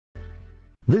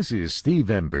This is Steve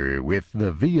Ember with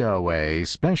the VOA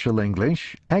Special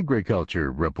English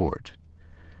Agriculture Report.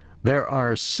 There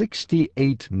are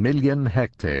 68 million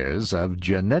hectares of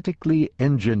genetically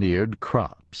engineered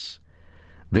crops.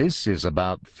 This is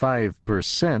about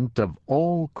 5% of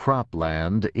all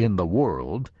cropland in the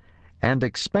world and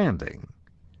expanding.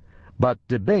 But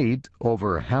debate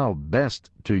over how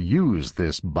best to use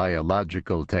this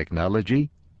biological technology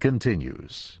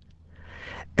continues.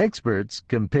 Experts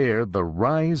compare the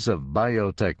rise of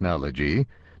biotechnology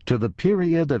to the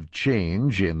period of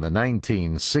change in the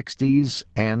 1960s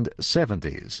and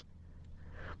 70s.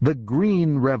 The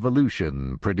Green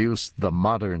Revolution produced the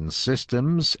modern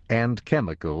systems and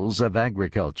chemicals of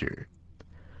agriculture.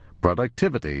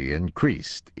 Productivity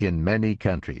increased in many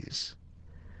countries.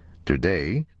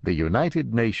 Today, the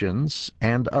United Nations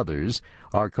and others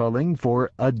are calling for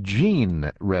a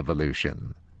gene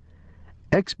revolution.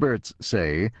 Experts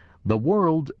say the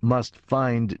world must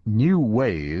find new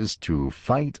ways to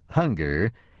fight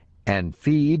hunger and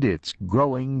feed its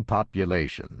growing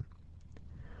population.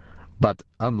 But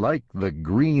unlike the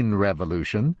Green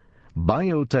Revolution,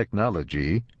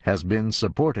 biotechnology has been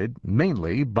supported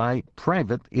mainly by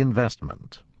private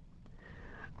investment.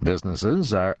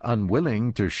 Businesses are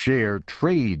unwilling to share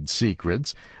trade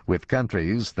secrets with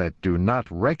countries that do not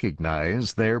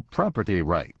recognize their property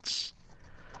rights.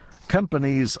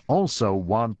 Companies also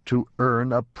want to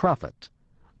earn a profit,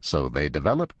 so they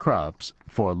develop crops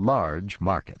for large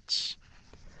markets.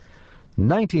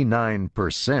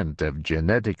 99% of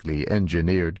genetically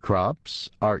engineered crops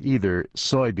are either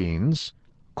soybeans,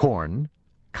 corn,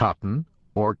 cotton,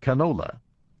 or canola.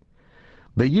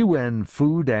 The UN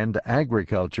Food and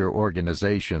Agriculture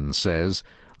Organization says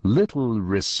little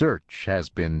research has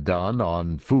been done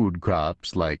on food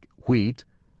crops like wheat,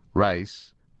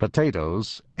 rice,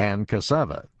 potatoes, and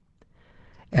cassava.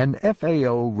 An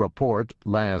FAO report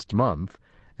last month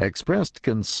expressed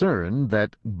concern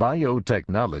that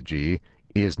biotechnology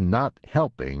is not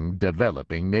helping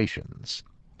developing nations.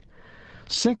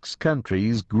 6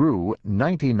 countries grew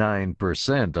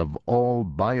 99% of all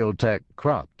biotech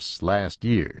crops last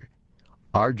year: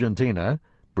 Argentina,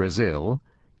 Brazil,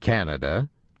 Canada,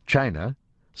 China,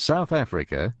 South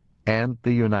Africa, and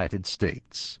the United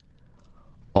States.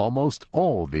 Almost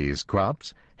all these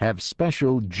crops have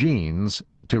special genes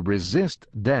to resist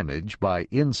damage by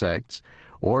insects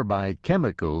or by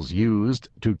chemicals used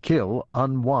to kill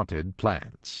unwanted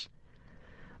plants.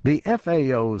 The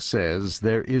FAO says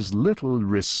there is little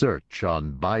research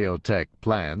on biotech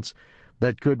plants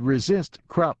that could resist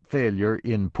crop failure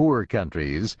in poor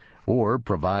countries or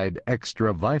provide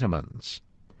extra vitamins.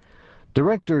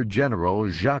 Director General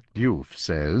Jacques Diouf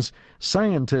says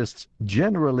scientists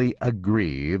generally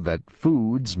agree that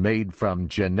foods made from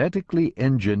genetically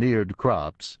engineered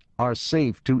crops are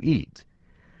safe to eat.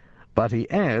 But he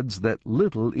adds that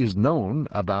little is known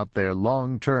about their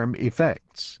long-term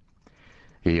effects.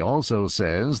 He also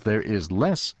says there is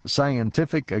less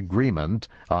scientific agreement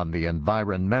on the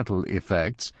environmental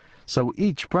effects, so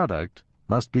each product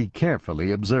must be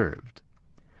carefully observed.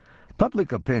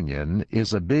 Public opinion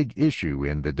is a big issue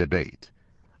in the debate.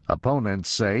 Opponents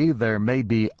say there may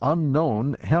be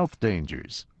unknown health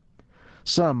dangers.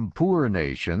 Some poor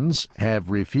nations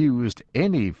have refused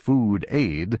any food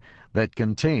aid that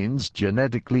contains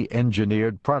genetically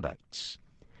engineered products.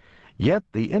 Yet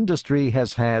the industry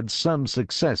has had some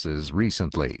successes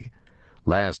recently.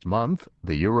 Last month,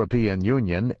 the European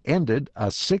Union ended a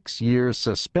 6-year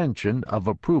suspension of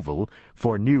approval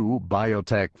for new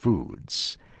biotech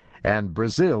foods. And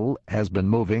Brazil has been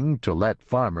moving to let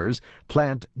farmers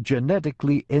plant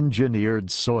genetically engineered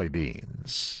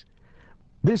soybeans.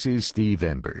 This is Steve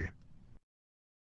Ember.